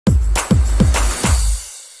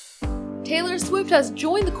Taylor Swift has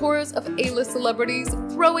joined the chorus of A-list celebrities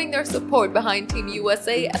throwing their support behind Team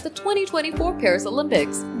USA at the 2024 Paris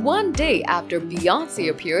Olympics. One day after Beyoncé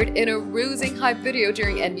appeared in a rousing hype video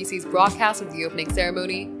during NBC's broadcast of the opening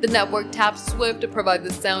ceremony, the network tapped Swift to provide the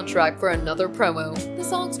soundtrack for another promo. The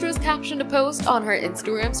songstress captioned a post on her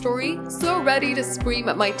Instagram story, "So ready to scream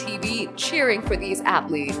at my TV, cheering for these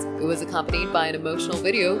athletes." It was accompanied by an emotional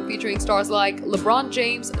video featuring stars like LeBron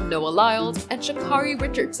James, Noah Lyles, and Sha'Carri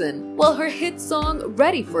Richardson, while her hit song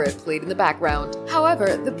 "Ready for It" played in the background.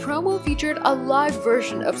 However, the promo featured a live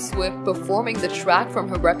version of Swift performing the track from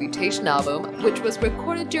her Reputation album, which was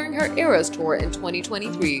recorded during her Eras tour in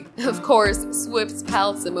 2023. Of course, Swift's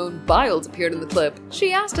pal Simone Biles appeared in the clip.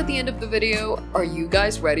 She asked at the end of the video, "Are you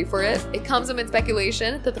guys ready for it?" It comes amid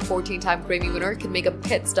speculation that the 14-time Grammy winner can make a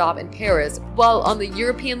pit stop in Paris while on the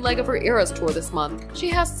European leg of her Eras tour this month. She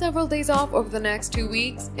has several days off over the next 2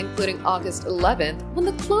 weeks, including August 11th, when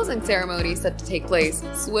the closing ceremony is set to take place.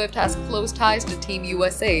 Swift has close ties to Team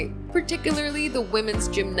USA, particularly the women's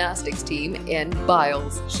gymnastics team, and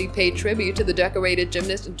Biles. She paid tribute to the decorated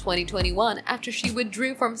gymnast in 2021 after she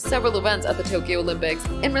withdrew from several events at the Tokyo Olympics.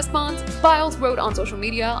 In response, Biles wrote on social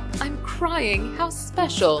media, "I'm crying, how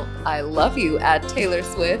special. I love you at Taylor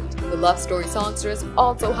Swift." The Love Story songstress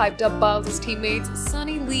also hyped up Biles' teammates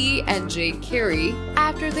Sunny Lee and Sha'Carri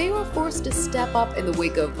after they were forced to step up in the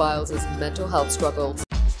wake of Biles' mental health struggles.